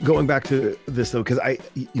 Going back to this though, because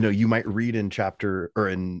you might read in chapter or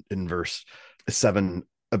in verse 7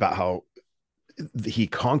 about how he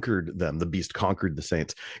conquered them, the beast conquered the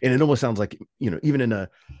saints. And it almost sounds like, even in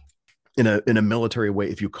a military way,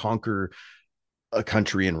 if you conquer a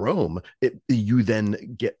country in Rome, you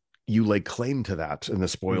then you lay claim to that, and the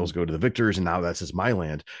spoils go to the victors, and now this is my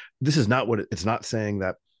land. This is not it's not saying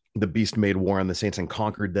that the beast made war on the saints and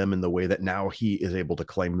conquered them in the way that now he is able to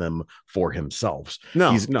claim them for himself.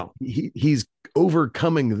 He's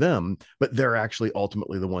overcoming them, but they're actually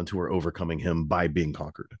ultimately the ones who are overcoming him by being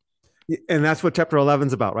conquered. And that's what chapter 11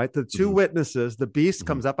 is about, right? The two witnesses, the beast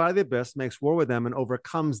comes up out of the abyss, makes war with them, and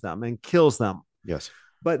overcomes them and kills them. Yes.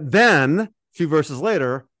 But then a few verses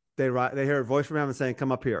later, they hear a voice from heaven saying,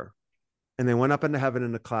 "Come up here." And they went up into heaven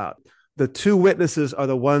in a cloud. The two witnesses are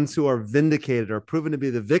the ones who are vindicated or proven to be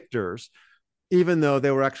the victors, even though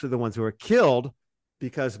they were actually the ones who were killed,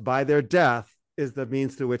 because by their death is the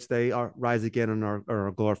means through which they rise again and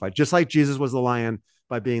are glorified. Just like Jesus was the lion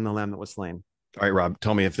by being the lamb that was slain. All right, Rob,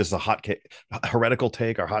 tell me if this is a heretical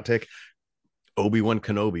take or hot take. Obi-Wan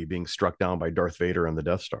Kenobi being struck down by Darth Vader on the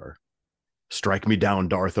Death Star. Strike me down,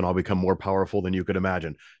 Darth, and I'll become more powerful than you could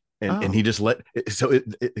imagine. And he just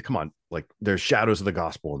come on, like there's shadows of the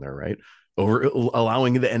gospel in there, right?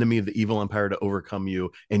 Allowing the enemy of the evil empire to overcome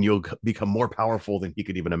you, and you'll become more powerful than he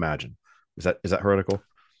could even imagine. Is that heretical?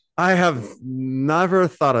 I have never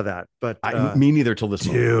thought of that, but me neither till this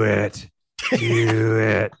moment. Do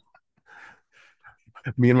it.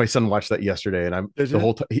 Me and my son watched that yesterday, and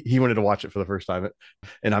whole time he wanted to watch it for the first time,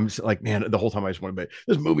 and I'm just like, man, the whole time I just wanted to be,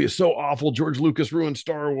 this movie is so awful. George Lucas ruined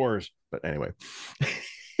Star Wars. But anyway,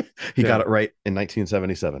 he got it right in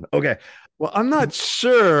 1977. Okay, well, I'm not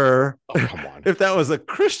sure come on. if that was a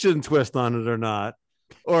Christian twist on it or not,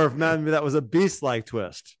 or if maybe that was a beast-like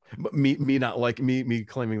twist. But me not like me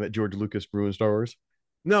claiming that George Lucas ruined Star Wars.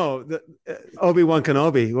 No, Obi-Wan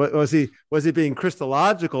Kenobi, was he being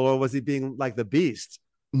Christological, or was he being like the beast?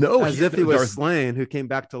 No, as if he was slain, who came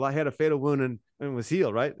back to life, had a fatal wound and was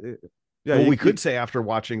healed, right? Yeah. Well, we could say after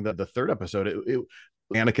watching the third episode,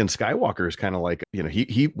 Anakin Skywalker is kind of like,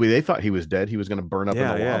 they thought he was dead. He was going to burn up in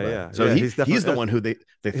the lava. Yeah. So he's the one who they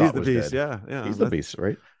thought was beast, dead. Yeah. He's the beast,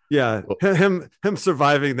 right? Yeah. Well, him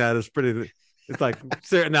surviving that is pretty. It's like, no,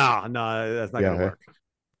 that's not going to work.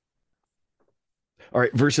 All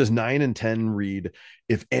right, verses 9 and 10 read,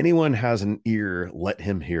 "If anyone has an ear, let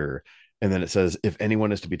him hear." And then it says, "If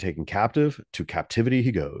anyone is to be taken captive, to captivity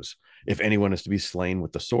he goes. If anyone is to be slain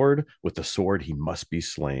with the sword he must be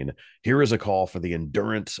slain. Here is a call for the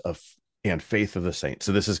endurance of and faith of the saints."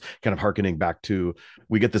 So this is kind of hearkening back to,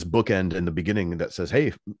 we get this bookend in the beginning that says,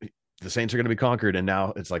 hey, the saints are going to be conquered. And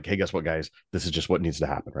now it's like, hey, guess what, guys? This is just what needs to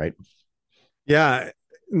happen, right? Yeah.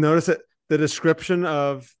 Notice it. The description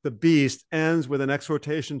of the beast ends with an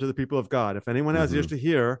exhortation to the people of God. If anyone has ears to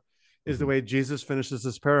hear, is the way Jesus finishes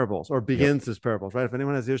his parables or begins his parables, right? If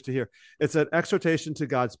anyone has ears to hear, it's an exhortation to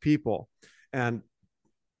God's people. And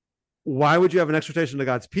why would you have an exhortation to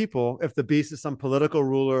God's people if the beast is some political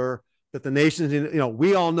ruler that the nations,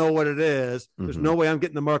 we all know what it is. There's no way I'm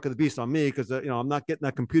getting the mark of the beast on me because, I'm not getting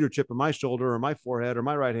that computer chip in my shoulder or my forehead or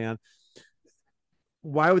my right hand.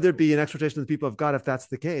 Why would there be an exhortation to the people of God if that's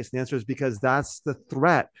the case? And the answer is because that's the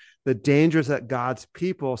threat. The danger is that God's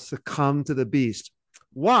people succumb to the beast.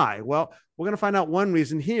 Why? Well, we're going to find out one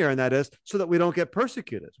reason here, and that is so that we don't get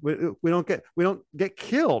persecuted. We don't get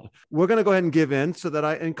killed. We're going to go ahead and give in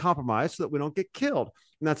and compromise so that we don't get killed.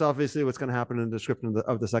 And that's obviously what's going to happen in the description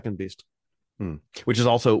of the second beast. Which is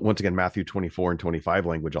also, once again, Matthew 24 and 25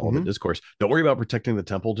 language, all of the discourse. Don't worry about protecting the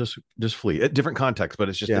temple, just flee. Different context, but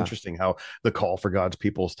it's just interesting how the call for God's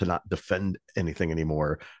people is to not defend anything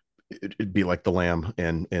anymore. It'd be like the lamb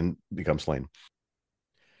and become slain.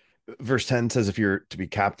 Verse 10 says, if you're to be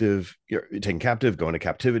captive, you're taken captive, go into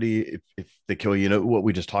captivity. If they kill you, what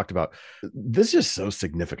we just talked about. This is so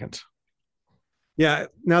significant. Yeah.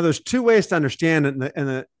 Now there's two ways to understand it,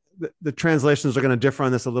 and the translations are going to differ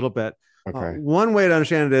on this a little bit. Okay. One way to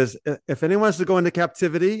understand it is, if anyone wants to go into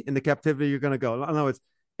captivity you're going to go. In other words,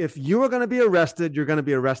 if you are going to be arrested, you're going to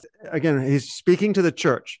be arrested. Again, he's speaking to the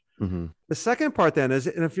church. Mm-hmm. The second part then is,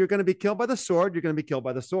 and if you're going to be killed by the sword, you're going to be killed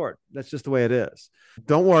by the sword. That's just the way it is.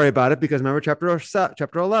 Don't worry about it, because remember chapter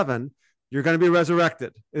 11, you're going to be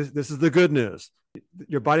resurrected. This is the good news.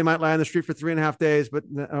 Your body might lie on the street for 3.5 days, but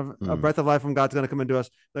a breath of life from God's going to come into us.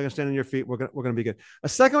 They're going to stand on your feet. We're going to be good. A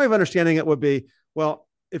second way of understanding it would be, well,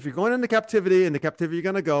 if you're going into captivity you're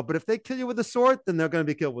going to go, but if they kill you with a sword, then they're going to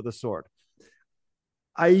be killed with a sword.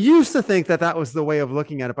 I used to think that was the way of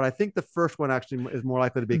looking at it, but I think the first one actually is more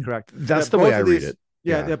likely to be correct. That's the way I read it.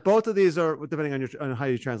 Yeah, that both of these are, depending on how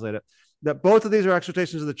you translate it, that both of these are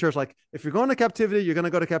exhortations of the church. Like, if you're going to captivity, you're going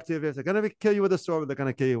to go to captivity. If they're going to kill you with a sword, they're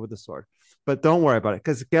going to kill you with a sword. But don't worry about it,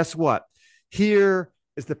 because guess what? Here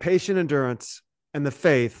is the patient endurance and the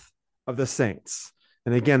faith of the saints.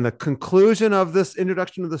 And again, the conclusion of this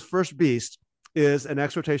introduction of this first beast is an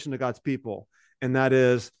exhortation to God's people. And that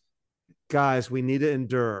is, guys, we need to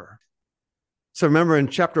endure. So remember in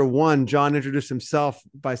chapter 1, John introduced himself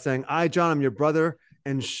by saying, I, John, am your brother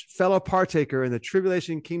and fellow partaker in the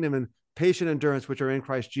tribulation, kingdom, and patient endurance, which are in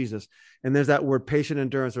Christ Jesus. And there's that word patient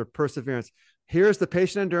endurance or perseverance. Here's the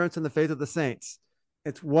patient endurance and the faith of the saints.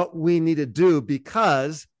 It's what we need to do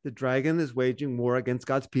because the dragon is waging war against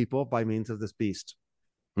God's people by means of this beast.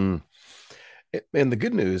 And the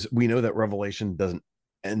good news, we know that Revelation doesn't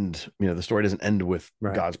end, the story doesn't end with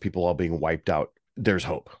God's people all being wiped out. There's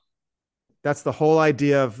hope. That's the whole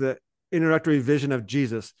idea of the introductory vision of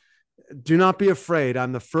Jesus. Do not be afraid.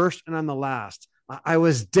 I'm the first and I'm the last. I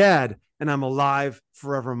was dead and I'm alive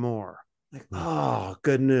forevermore. Like, oh,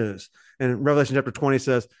 good news. And Revelation chapter 20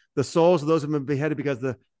 says, the souls of those who have been beheaded because of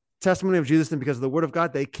the testimony of Jesus and because of the word of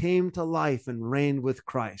God, they came to life and reigned with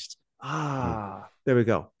Christ. There we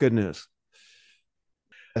go. Good news.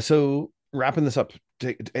 So wrapping this up,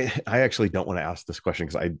 I actually don't want to ask this question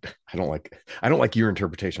because I don't like your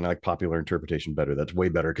interpretation. I like popular interpretation better. That's way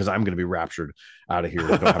better because I'm going to be raptured out of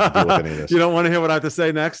here. I don't have to deal with any of this. You don't want to hear what I have to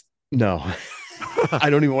say next? No, I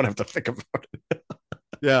don't even want to have to think about it.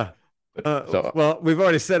 Yeah. Well, we've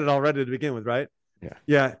already said it already to begin with, right? Yeah.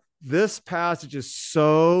 Yeah. This passage is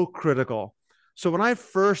so critical. So when I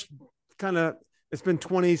first it's been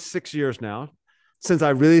 26 years now since I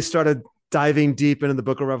really started diving deep into the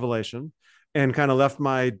book of Revelation and kind of left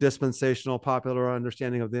my dispensational popular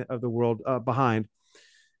understanding of the world behind.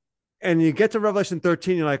 And you get to Revelation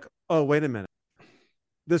 13, you're like, oh, wait a minute.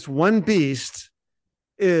 This one beast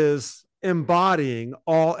is embodying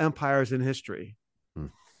all empires in history.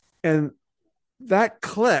 And that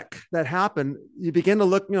click that happened, you begin to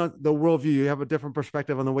look, the worldview, you have a different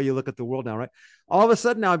perspective on the way you look at the world now, right? All of a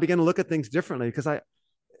sudden now I begin to look at things differently because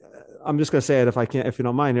I'm just going to say it if you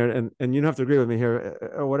don't mind here, and you don't have to agree with me here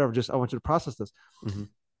or whatever, just I want you to process this. Mm-hmm.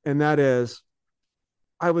 And that is,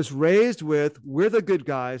 I was raised with, we're the good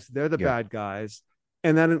guys, they're the bad guys.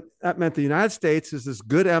 And then that meant the United States is this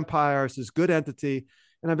good empire, it's this good entity.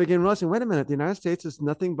 And I began realizing, wait a minute, the United States is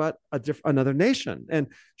nothing but another nation. And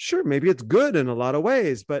sure, maybe it's good in a lot of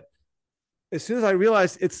ways, but as soon as I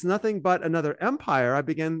realized it's nothing but another empire, I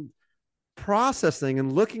began processing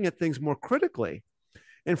and looking at things more critically.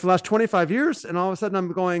 And for the last 25 years, and all of a sudden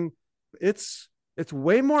I'm going, it's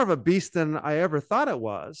way more of a beast than I ever thought it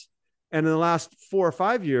was. And in the last 4 or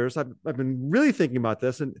 5 years, I've been really thinking about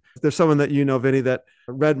this. And there's someone that Vinny, that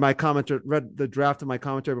read the draft of my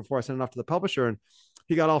commentary before I sent it off to the publisher. And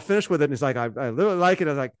he got all finished with it. And he's like, I literally like it.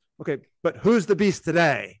 I was like, okay, but who's the beast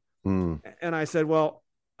today? And I said, well,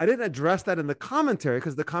 I didn't address that in the commentary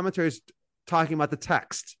because the commentary is talking about the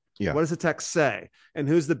text. Yeah. What does the text say? And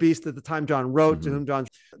who's the beast at the time John wrote, to whom John...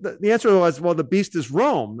 The answer was, well, the beast is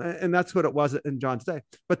Rome. And that's what it was in John's day.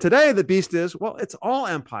 But today the beast is, well, it's all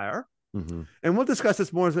empire. Mm-hmm. And we'll discuss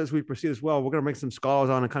this more as we proceed as well. We're going to bring some scholars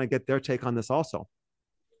on and kind of get their take on this also.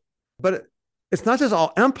 But it's not just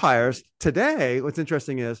all empires. Today, what's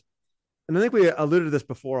interesting is, and I think we alluded to this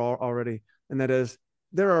before already, and that is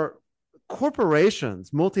there are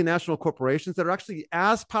corporations, multinational corporations that are actually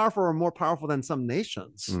as powerful or more powerful than some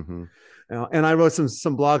nations. Mm-hmm. And I wrote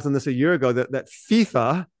some blogs on this a year ago that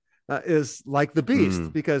FIFA is like the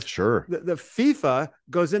beast because the FIFA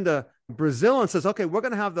goes into Brazil and says, okay, we're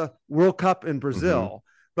going to have the World Cup in Brazil.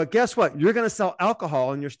 But guess what? You're going to sell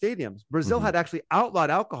alcohol in your stadiums. Brazil had actually outlawed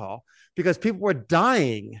alcohol because people were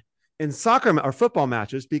dying in soccer or football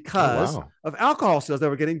matches because of alcohol sales. They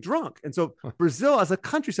were getting drunk. And so Brazil as a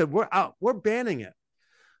country said, we're banning it.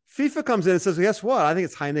 FIFA comes in and says, guess what? I think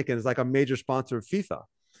it's Heineken is like a major sponsor of FIFA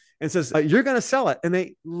and says, you're going to sell it. And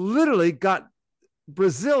they literally got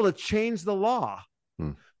Brazil to change the law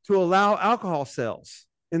to allow alcohol sales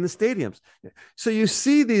in the stadiums. So you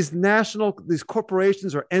see these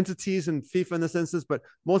corporations or entities, in FIFA in this instance, but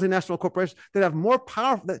multinational corporations that have more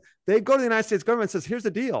power. They go to the United States government and says, here's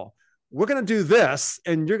the deal. We're going to do this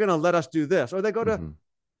and you're going to let us do this. Or they go to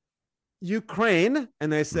Ukraine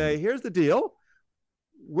and they say, here's the deal.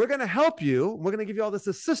 We're going to help you. We're going to give you all this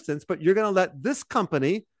assistance, but you're going to let this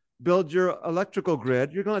company build your electrical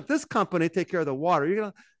grid. You're going to let this company take care of the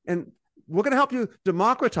water. And we're going to help you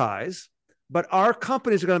democratize, but our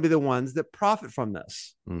companies are going to be the ones that profit from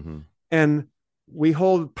this. And we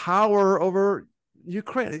hold power over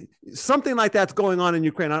Ukraine. Something like that's going on in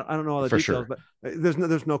Ukraine. I don't know all the details, but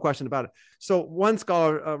there's no question about it. So one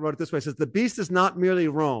scholar wrote it this way, says, the beast is not merely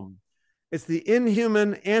Rome. It's the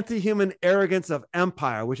inhuman, anti-human arrogance of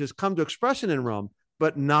empire, which has come to expression in Rome,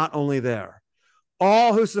 but not only there.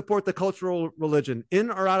 All who support the cultural religion, in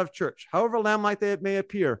or out of church, however lamb-like they may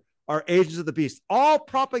appear, are agents of the beast. All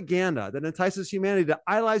propaganda that entices humanity to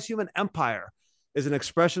idolize human empire is an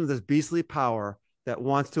expression of this beastly power that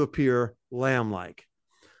wants to appear lamb-like.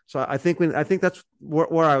 So I think that's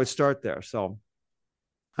where I would start there. So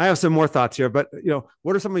I have some more thoughts here, but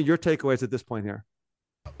what are some of your takeaways at this point here?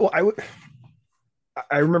 Well,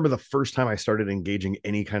 I remember the first time I started engaging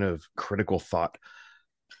any kind of critical thought,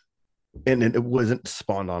 and it wasn't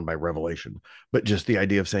spawned on by revelation, but just the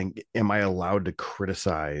idea of saying, am I allowed to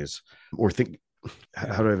criticize or think,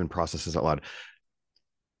 how do I even process this out loud?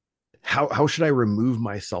 How should I remove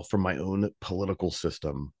myself from my own political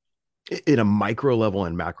system in a micro level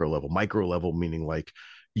and macro level? Micro level meaning like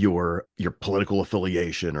your political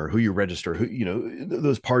affiliation or who you register,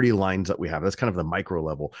 those party lines that we have. That's kind of the micro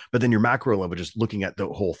level. But then your macro level, just looking at the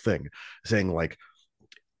whole thing, saying like,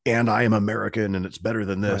 and I am American and it's better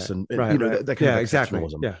than this. That kind of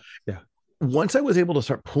exceptionalism. Yeah. Once I was able to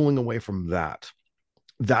start pulling away from that,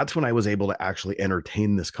 that's when I was able to actually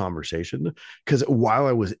entertain this conversation. Because while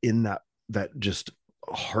I was in that just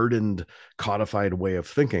hardened, codified way of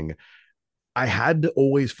thinking, I had to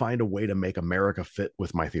always find a way to make America fit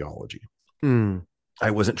with my theology.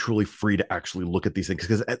 I wasn't truly free to actually look at these things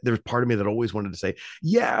because there's part of me that always wanted to say,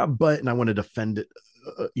 yeah, but, and I want to defend it,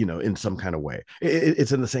 in some kind of way.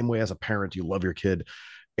 It's in the same way as a parent, you love your kid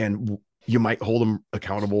and you might hold them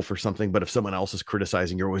accountable for something, but if someone else is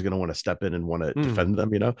criticizing, you're always going to want to step in and want to defend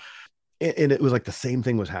them, and it was like the same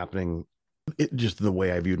thing was happening, just the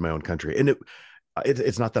way I viewed my own country. And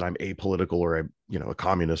it's not that I'm apolitical or I'm, a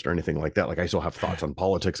communist or anything like that. Like I still have thoughts on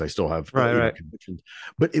politics. I still have convictions,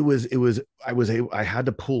 but I had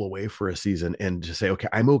to pull away for a season and just say, okay,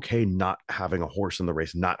 I'm okay not having a horse in the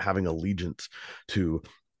race, not having allegiance to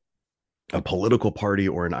a political party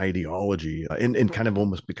or an ideology, and kind of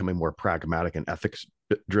almost becoming more pragmatic and ethics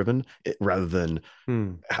driven rather than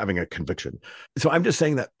having a conviction. So I'm just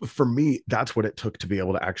saying that for me, that's what it took to be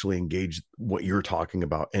able to actually engage what you're talking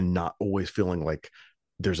about and not always feeling like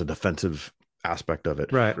there's a defensive aspect of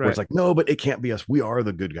it. Right. It's like, no, but it can't be us. We are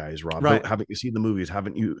the good guys, Rob. Right. Haven't you seen the movies?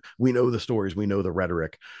 Haven't you? We know the stories. We know the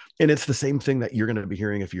rhetoric. And it's the same thing that you're going to be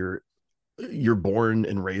hearing if you're born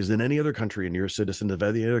and raised in any other country and you're a citizen of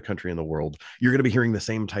any other country in the world. You're going to be hearing the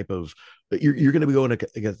same type of, you're going to be going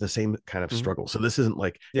against the same kind of struggle. So this isn't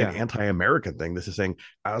like an anti-American thing. This is saying,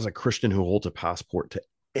 as a Christian who holds a passport to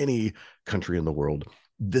any country in the world,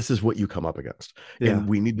 this is what you come up against. And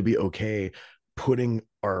we need to be okay putting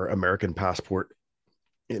our American passport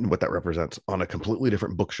in what that represents on a completely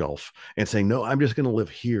different bookshelf and saying, no, I'm just going to live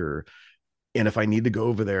here. And if I need to go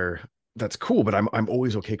over there, that's cool, but I'm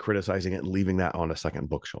always okay criticizing it and leaving that on a second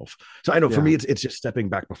bookshelf. So I know for me, it's just stepping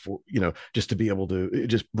back before, just to be able to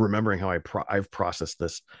just remembering how I've processed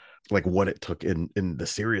this, like what it took in the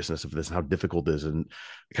seriousness of this and how difficult it is, and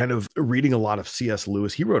kind of reading a lot of C.S.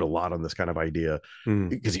 Lewis. He wrote a lot on this kind of idea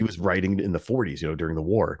because he was writing in the 40s, during the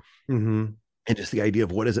war. And just the idea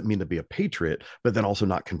of what does it mean to be a patriot, but then also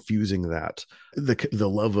not confusing that the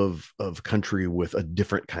love of country with a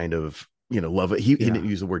different kind of love it. He didn't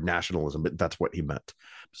use the word nationalism, but that's what he meant.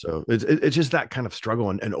 So it's just that kind of struggle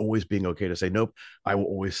and always being okay to say, nope, I will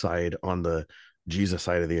always side on the Jesus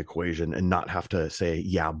side of the equation and not have to say,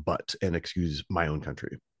 yeah, but, and excuse my own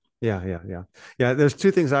country. Yeah. There's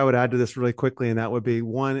two things I would add to this really quickly. And that would be,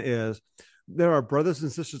 one is there are brothers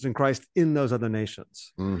and sisters in Christ in those other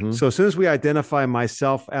nations. So as soon as we identify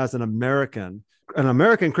myself as an American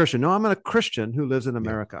Christian, no, I'm a Christian who lives in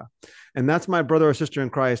America. And that's my brother or sister in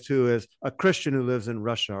Christ who is a Christian who lives in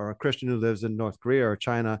Russia, or a Christian who lives in North Korea or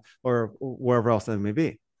China or wherever else that may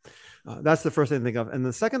be. That's the first thing to think of. And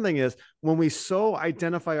the second thing is, when we so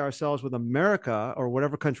identify ourselves with America or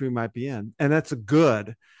whatever country we might be in, and that's a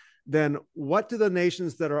good, then what do the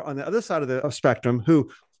nations that are on the other side of the spectrum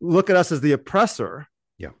who look at us as the oppressor,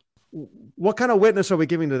 what kind of witness are we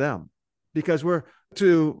giving to them? Because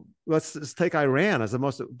let's just take Iran as the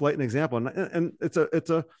most blatant example. And it's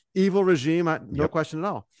a evil regime, no question at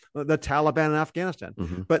all. The Taliban in Afghanistan.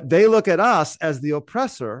 Mm-hmm. But they look at us as the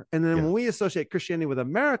oppressor. And then when we associate Christianity with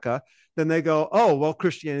America, then they go, oh, well,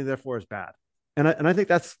 Christianity therefore is bad. And I think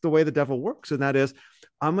that's the way the devil works. And that is,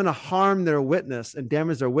 I'm going to harm their witness and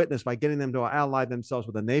damage their witness by getting them to ally themselves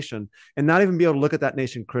with a nation and not even be able to look at that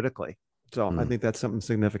nation critically. So I think that's something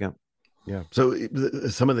significant. Yeah. So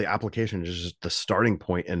some of the application is just the starting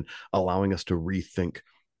point and allowing us to rethink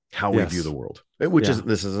how we view the world, which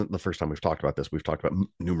this isn't the first time we've talked about this. We've talked about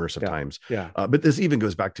numerous of times. Yeah. But this even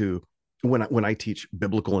goes back to when I teach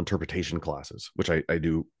biblical interpretation classes, which I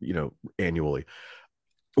do, annually.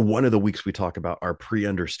 One of the weeks we talk about our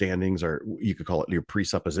pre-understandings, or you could call it your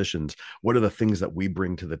presuppositions. What are the things that we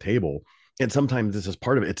bring to the table? And sometimes this is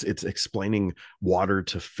part of it. It's explaining water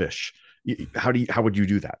to fish. How would you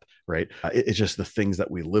do that? Right. It's just the things that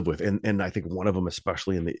we live with. And I think one of them,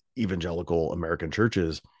 especially in the evangelical American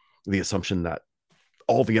churches, the assumption that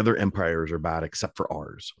all the other empires are bad except for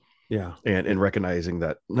ours. Yeah. And recognizing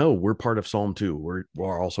that, no, we're part of Psalm 2.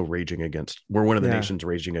 We're also we're one of the nations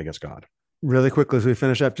raging against God. Really quickly, as we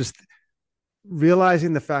finish up, just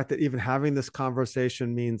realizing the fact that even having this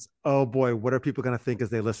conversation means, oh boy, what are people going to think as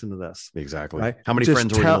they listen to this? Exactly. Right? How many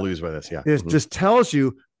friends are we going to lose by this? Yeah. It just tells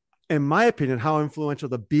you, in my opinion, how influential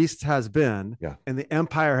the beast has been and the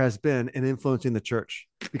empire has been in influencing the church,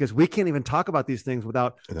 because we can't even talk about these things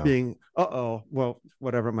without being, well,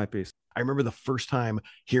 whatever it might be. I remember the first time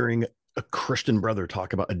hearing a Christian brother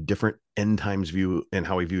talk about a different end times view and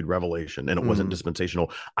how he viewed Revelation, and it wasn't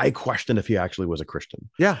dispensational. I questioned if he actually was a Christian.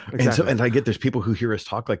 Yeah, exactly. And I get there's people who hear us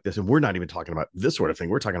talk like this, and we're not even talking about this sort of thing.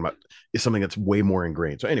 We're talking about something that's way more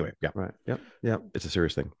ingrained. So anyway, right, yep, it's a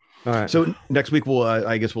serious thing. All right. So next week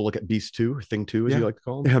I guess we'll look at Beast 2, or Thing 2, as you like to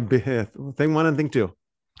call them. Yeah, Thing 1 and Thing 2.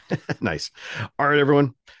 Nice. All right,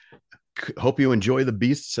 everyone. Hope you enjoy the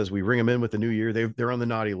beasts as we ring them in with the new year. They're on the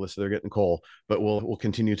naughty list, so they're getting coal, but we'll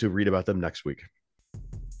continue to read about them next week.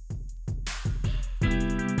 I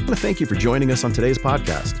want to thank you for joining us on today's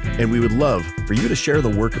podcast, and we would love for you to share the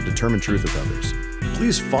work of Determined Truth with others.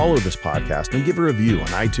 Please follow this podcast and give a review on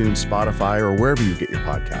iTunes, Spotify, or wherever you get your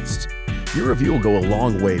podcasts. Your review will go a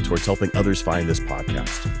long way towards helping others find this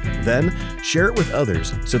podcast. Then share it with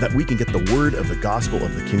others so that we can get the word of the gospel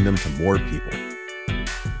of the kingdom to more people.